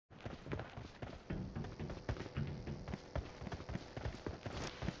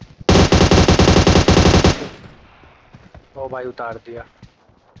ओ भाई उतार दिया।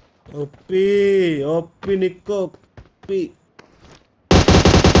 ओपी ओपी निको ओपी।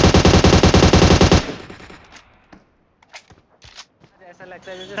 ऐसा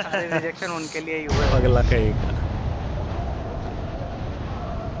लगता है जैसे सारे रिजेक्शन उनके लिए ही हुए हो। पगला कहेगा।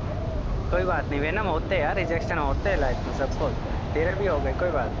 कोई बात नहीं, वेनम होते हैं यार, रिजेक्शन होते हैं लाइफ में, सबको होता है, तेरे भी हो गए,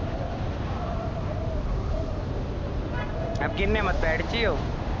 कोई बात नहीं। अब गिनने मत बैठ जियो,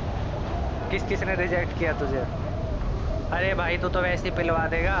 किस किस ने रिजेक्ट किया तुझे। अरे भाई तू तो वैसे ही पिलवा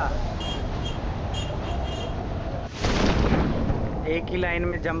देगा, एक ही लाइन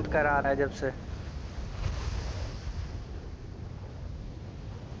में जंप करा रहा है जब से।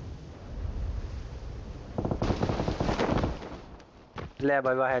 ले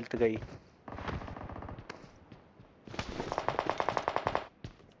बाबा हेल्थ गई।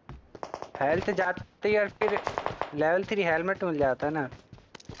 हेल्थ जाती है और फिर लेवल 3 हेलमेट मिल जाता है ना,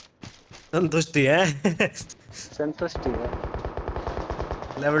 संतुष्टि है। संतुष्टि है।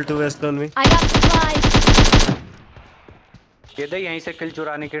 लेवल 2 वेस्टर्न में। I got supplies. ये दे यहीं से किल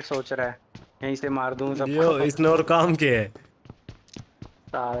चुराने की सोच रहा है, यहीं से मार दूं यो सबको। इसने और काम किया है।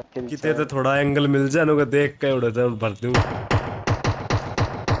 सारा किल कितने तो चोर। थोड़ा एंगल मिल जाए ना देख के उड़े तो भर दूं।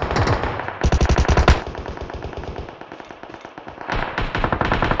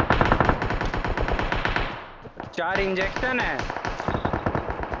 4 इंजेक्शन है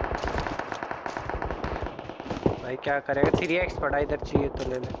भाई, क्या करेगा, 3x पड़ा इधर, चाहिए तो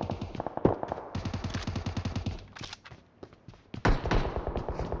ले ले।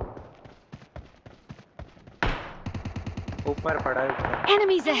 ऊपर पड़ा है ऊपर।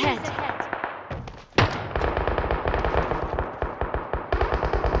 Enemies ahead.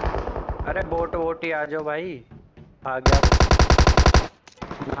 अरे बोट वोट ही आ जाओ भाई, आ गया वो,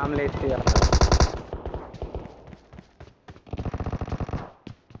 नाम लेते आ जाओ।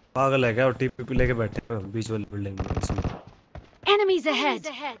 पागल है क्या और टीपी लेके बैठे हैं बीच वाली बिल्डिंग में इसमें। Enemies ahead.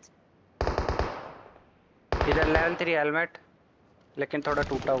 इधर लेवल 3 हेलमेट, लेकिन थोड़ा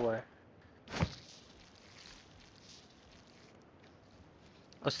टूटा हुआ है,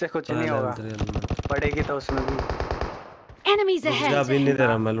 उससे कुछ कहाँ नहीं लेवल होगा, 3 हेलमेट। पड़ेगी तो उसमें भी। Enemies रुक जा ahead. अभी नहीं दे रहा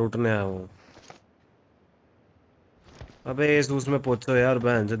ना मैं लूटने आया हूँ। अबे इस उसमें पूछो यार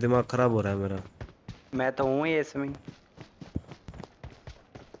बहन जो दिमाग खराब हो रहा है मेरा। मैं तो हूँ ही इसमें।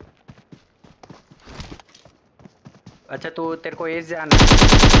 अच्छा तू, तेरे को एज जाना है,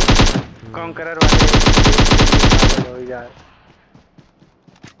 कॉन्करर वाले एज के लिए पागल हो जा।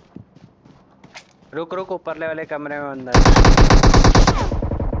 रुक रुक, ऊपरले वाले कमरे में बंदा है,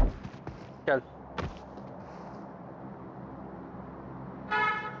 चल।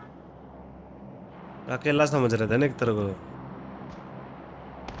 अकेला समझ रहे थे ना एक तरह को।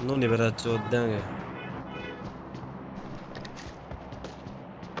 नो नहीं मेरा चोद देंगे।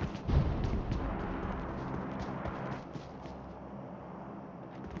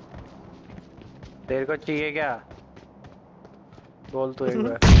 तेरे को चाहिए क्या, बोल तू एक बार।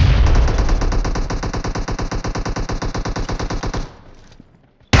 मैं रहा हूँ।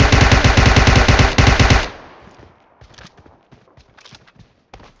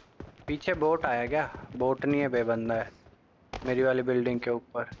 पीछे बोट आया क्या, बोट नहीं है बे, बंदा है मेरी वाली बिल्डिंग के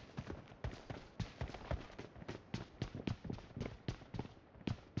ऊपर।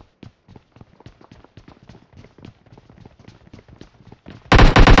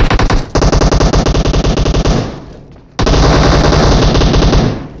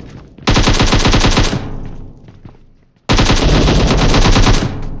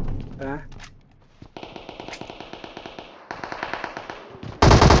 हैं?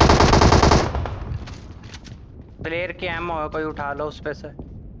 प्लेयर की एमओ है, कोई उठा लो उस पे से।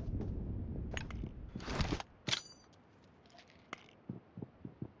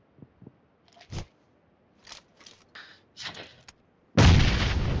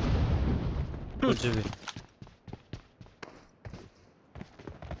 कुछ भी।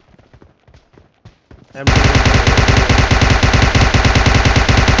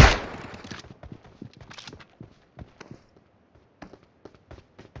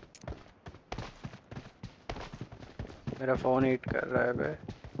 मेरा फोन हीट कर रहा है बे।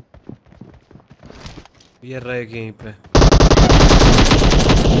 ये रहेगी यहीं पे।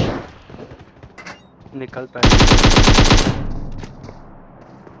 निकल पहले।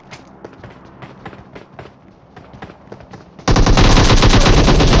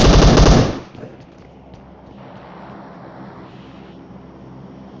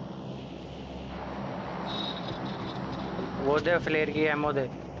 वो दे फ्लेयर की एमओ दे।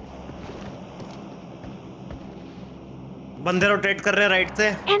 बंदे रोटेट कर रहे हैं राइट से।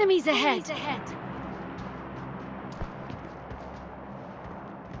 Enemies ahead.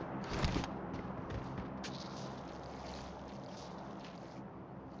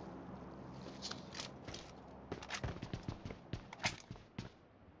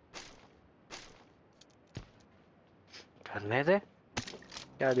 करने दे,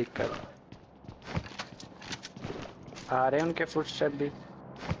 क्या दिक्कत। आ रहे हैं उनके फुटस्टेप भी।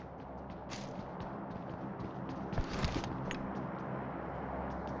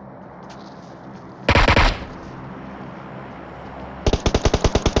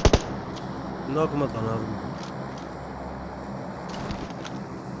 नॉक मत होना अभी।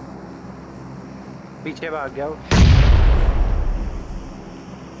 पीछे भाग गया वो।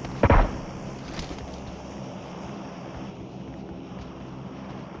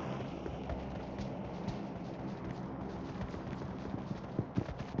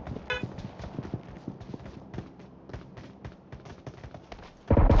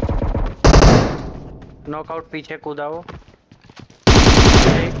 नॉकआउट, पीछे कूदा वो।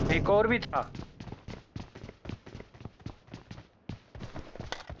 एक और भी था।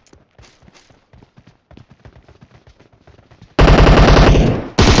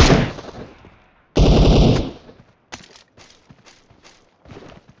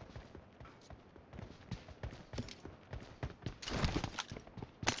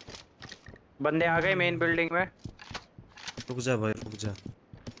 बंदे आ गए मेन बिल्डिंग में। रुक जा भाई रुक जा।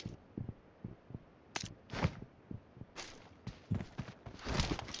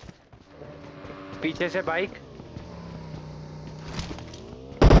 पीछे से बाइक।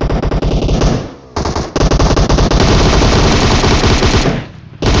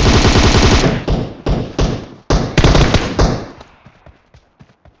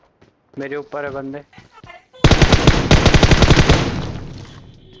 मेरे ऊपर है बंदे।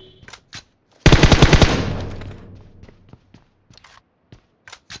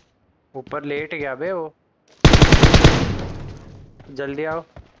 ऊपर लेट गया बे वो। जल्दी आओ।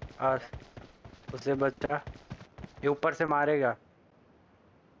 आ, उसे बचा। ये ऊपर से मारेगा।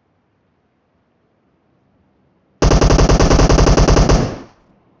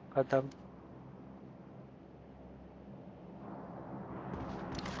 खत्म।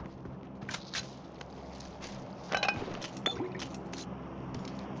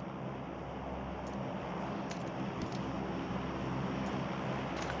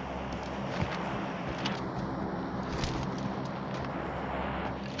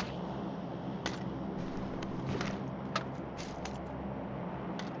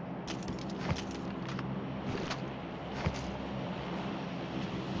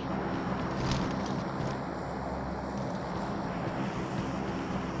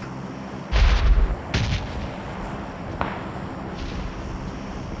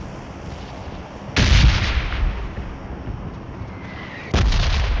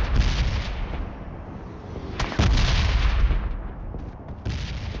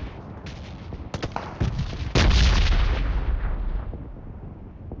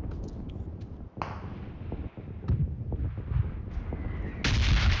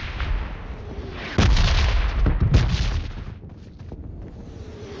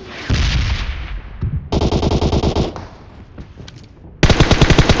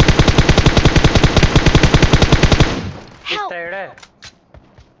 Help! साइड है।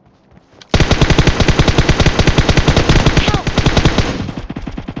 Help!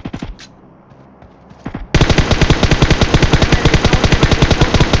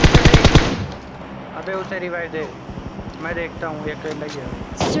 अबे उसे रिवाइव दे। मैं देखता हूँ ये अकेला ही है।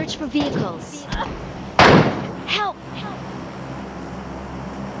 Search for vehicles. Help!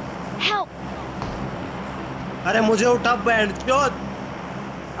 Help! अरे मुझे उठा बैंड चोद।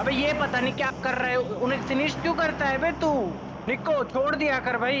 अबे ये पता नहीं क्या कर रहा है, उन्हें फिनिश क्यों करता है बे तू। निको छोड़ दिया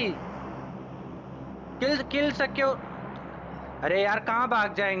कर भाई। किल किल सक्यो। अरे यार कहाँ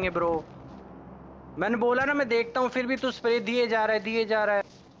भाग जाएंगे ब्रो। मैंने बोला ना मैं देखता हूँ, फिर भी तू स्प्रे दिए जा रहा है दिए जा रहा है।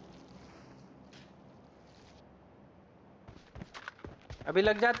 अभी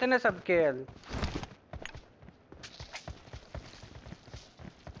लग जाते ना सबके एल।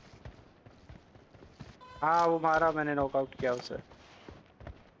 हाँ वो मारा मैंने, नॉकआउट किया उसे।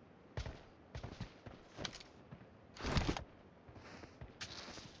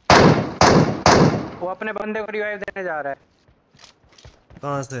 वो अपने बंदे को रिवाइव देने जा रहा है।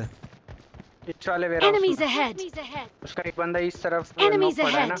 कहाँ से? इस वाले वेयरहाउस Enemies में। ahead! उसका एक बंदा इस तरफ Enemies नॉक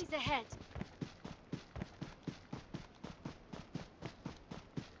पड़ा है ना। ahead!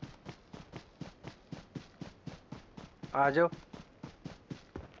 आ जाओ।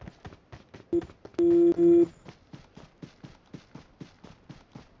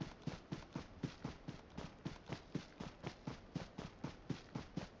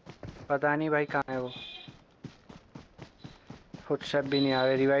 पता नहीं भाई कहाँ है वो। फुटस्टेप भी नहीं आ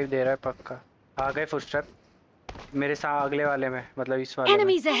रहे, रिवाइव दे रहा है पक्का। आ गए फुटस्टेप मेरे साथ अगले वाले में, मतलब इस वाले में।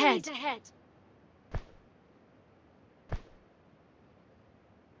 Enemies ahead!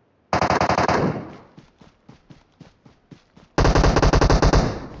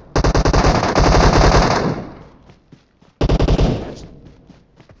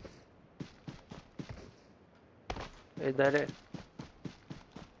 इधर है।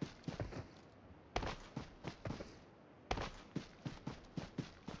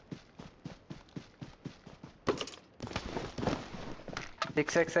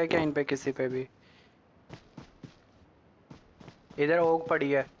 XX है क्या इन पे किसी पे भी? इधर ओक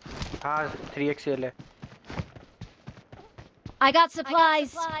पड़ी है। हाँ 3XL है। I got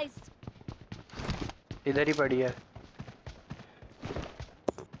supplies. इधर ही पड़ी है।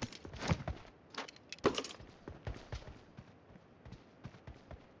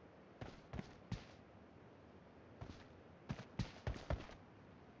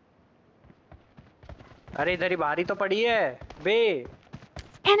 अरे इधर ही बाहर ही तो पड़ी है बे।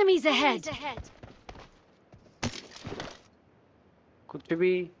 Enemies ahead. कुछ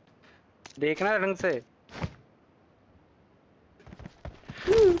भी देखना रंग से।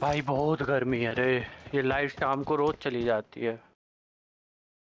 भाई बहुत गर्मी है रे। ये लाइट शाम को रोज चली जाती है।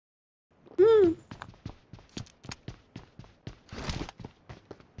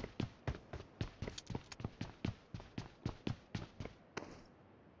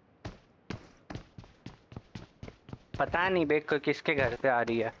 पता नहीं बे किसके घर से आ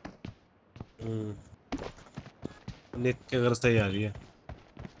रही है। निक के घर से ही आ रही है।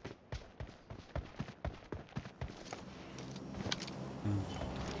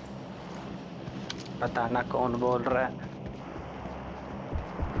 पता ना कौन बोल रहा है।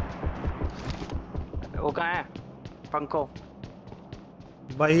 वो कहाँ है पंको?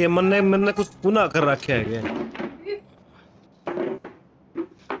 भाई ये मैंने कुछ गुनाह कर रखा है क्या?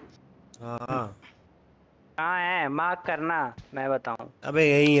 हाँ कहाँ है मार्क करना मैं बताऊं। अबे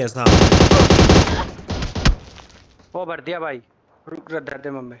यही है साहब। वो भर दिया भाई। रुक दे दे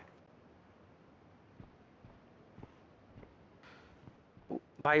मम्मी।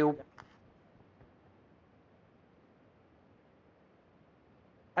 भाई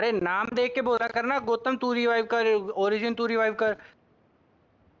अरे नाम देख के बोला करना। गौतम तू रिवाइव कर, ओरिजिन तू रिवाइव कर।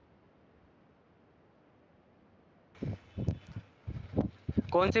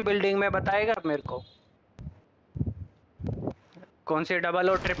 कौन सी बिल्डिंग में बताएगा मेरे को? कौन सी डबल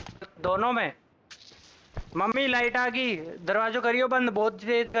और ट्रिपल दोनों में? मम्मी लाइट आ गई, दरवाजो करियो बंद, बहुत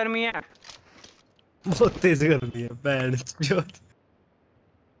तेज गर्मी है। बहुत तेज गर्मी है बैंड जो।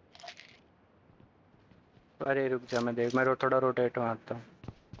 अरे रुक जा मैं देख, मैं थोड़ा रोटेट मारता हूँ।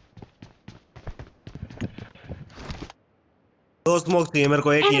 दो स्मोक चाहिए मेरे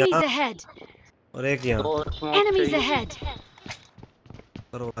को, एक Enemies यहाँ ahead. और एक यहाँ। दो स्मोक Enemies चाहिए। ahead.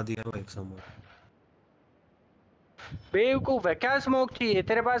 करवा दिया वो एक समोक। बेवकूफ है क्या? स्मोक चाहिए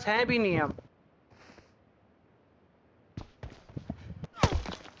तेरे पास है भी नहीं अब।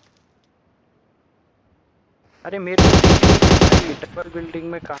 अरे मेरे को डबल बिल्डिंग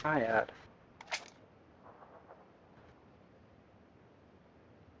में कहाँ है यार?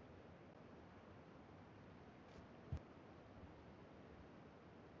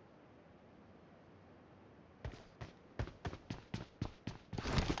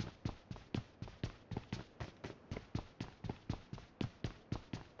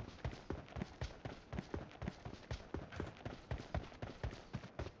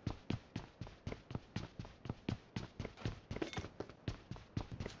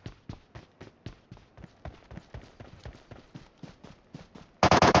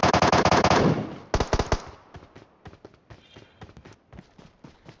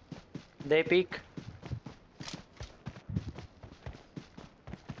 दे पीक।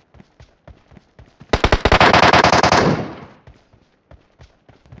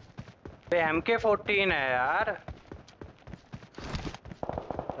 MK14 है यार।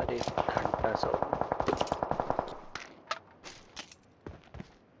 अरे घंटा सो।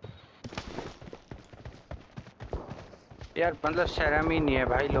 यार मतलब शर्म ही नहीं है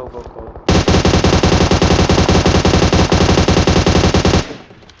भाई लोगों को।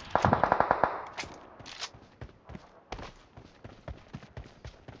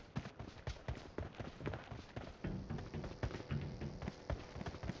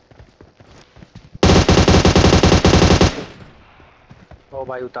 ओ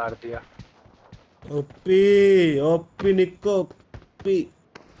भाई उतार दिया। ओपी ओपी निको ओपी।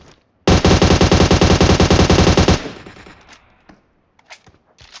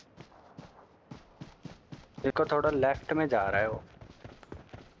 देखो थोड़ा लेफ्ट में जा रहा है वो।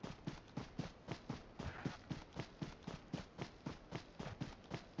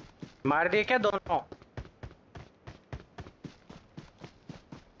 मार दिए क्या दोनों?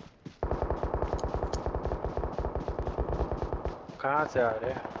 कहाँ से आ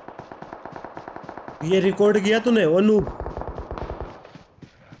रहे हैं? ये रिकॉर्ड किया तूने अनूप?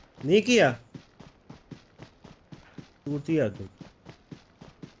 नहीं किया? टूटिया तू।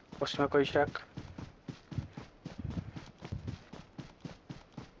 उसमें कोई शक?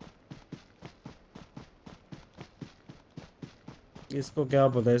 इसको क्या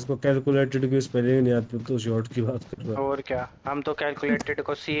पता, इसको कैलकुलेटेड की स्पेलिंग नहीं आती तो शॉर्ट की बात कर रहा और क्या, हम तो कैलकुलेटेड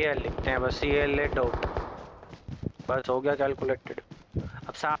को CL लिखते हैं बस, CL ले दो, बस हो गया कैलकुलेटेड।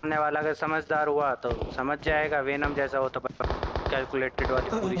 अब सामने वाला अगर समझदार हुआ तो समझ जाएगा, वेनम जैसा हो तो कैलकुलेटेड वाली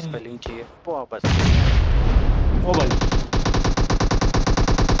पूरी है। स्पेलिंग चाहिए वो बस मिल जाएगा। ओ भाई,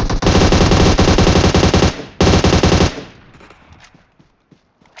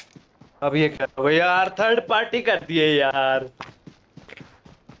 अब ये क्या हो गया यार, थर्ड पार्टी कर दिए यार।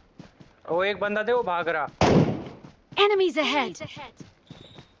 वो एक बंदा थे वो भाग रहा। Enemies ahead!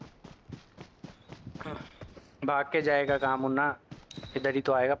 भाग के जाएगा कहाँ मुन्ना, इधर ही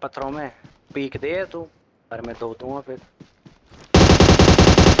तो आएगा पत्थरों में, पीक दे तू, पर मैं धो दूंगा फिर।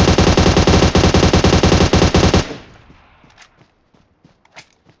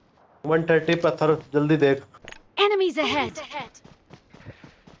 130 पत्थर, जल्दी देख। Enemies ahead!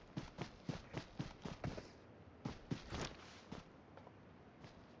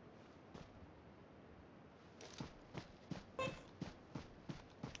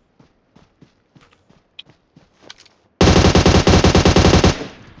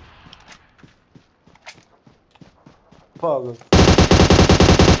 पागल।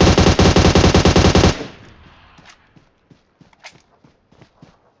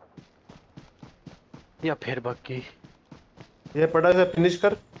 या फिर भग गई। ये पड़ा से फिनिश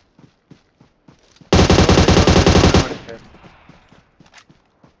कर। जोड़ दे।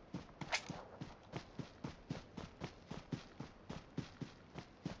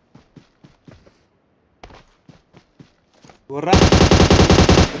 हो रहा।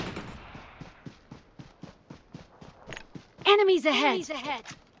 Enemies ahead!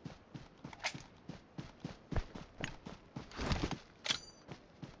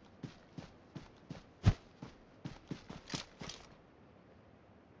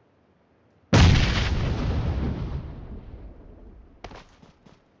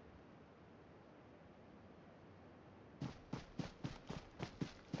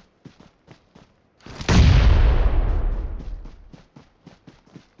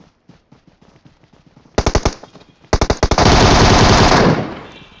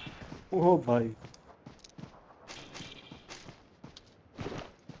 ओ भाई,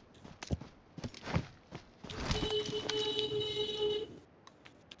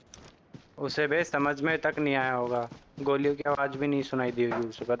 उसे बे समझ में तक नहीं आया होगा, गोलियों की आवाज भी नहीं सुनाई दी होगी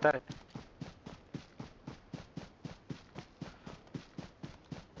उसे, पता है।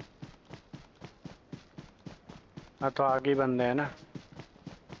 हाँ तो आगे ही बंदे हैं ना।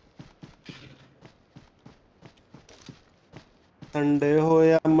 संडे हो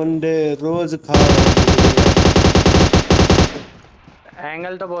या मंडे, रोज खाओ।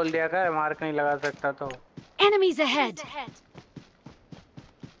 एंगल तो बोल दिया कर, मार्क नहीं लगा सकता तो। Enemies ahead!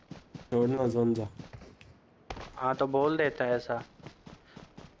 छोड़ना जोन जा। हाँ तो बोल देता है ऐसा।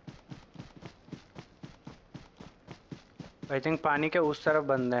 आई थिंक पानी के उस तरफ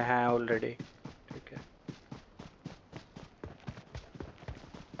बंदे हैं ऑलरेडी। ठीक है,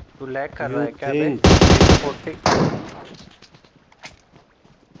 तू लैग कर रहा यू है क्या बे? थिंक 40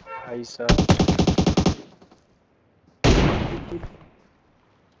 भाई साहब।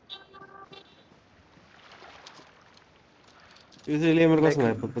 इसीलिए मेरे को देख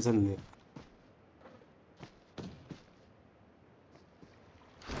स्नाइपर पसंद नहीं।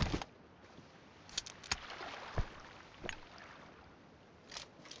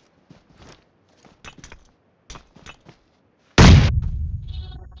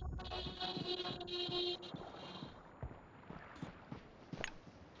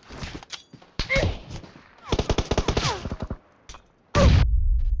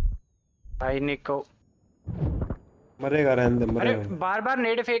 भाई निको, मरेगा, रहने दे, अरे मरेगा। बार बार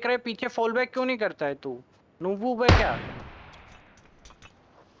नेड फेंक रहे, पीछे फॉल बैक क्यों नहीं करता है तू? नूबू है क्या?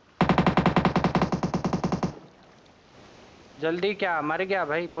 जल्दी क्या मर गया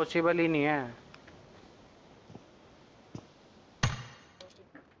भाई, पॉसिबल ही नहीं है।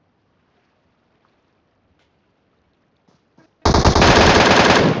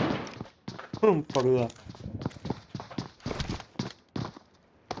 पगला,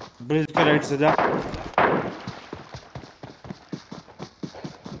 ब्रिज के राइट से जा।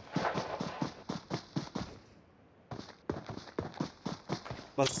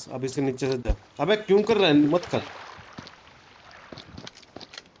 बस अभी से नीचे से जा। अबे क्यों कर रहा है, मत कर।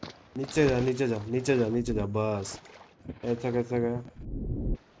 नीचे जा, नीचे जा, नीचे जा, नीचे जा, बस। ऐसा कैसा गया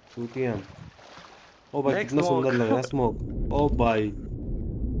टूटियां। ओ भाई, देख कितना सुंदर स्मोक। लग रहा है स्मोक। ओ भाई,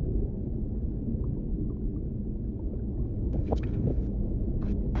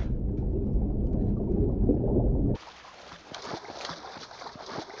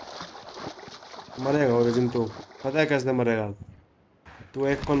 मरेगा ओरिजिन तो। पता है कैसे मरेगा? तू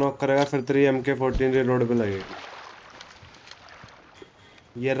एक को नॉक करेगा फिर तेरी MK14 रिलोड पे लगेगी।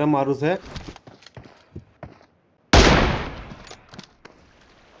 ये रहा मारूस है।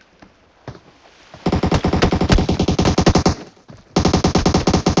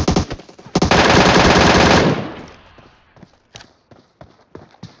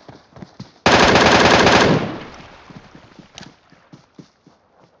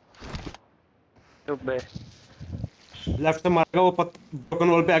 चुप बे। लेफ्ट से मारेगा वो ब्रोकन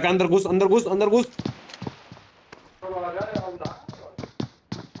वॉल पे आके अंदर घुस अंदर घुस अंदर घुस।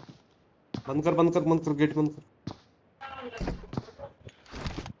 बंद कर बंद कर बंद कर गेट बंद कर।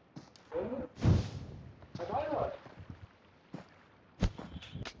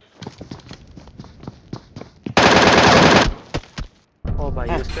 ओ भाई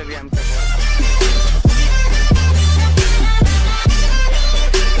उस पे भी हम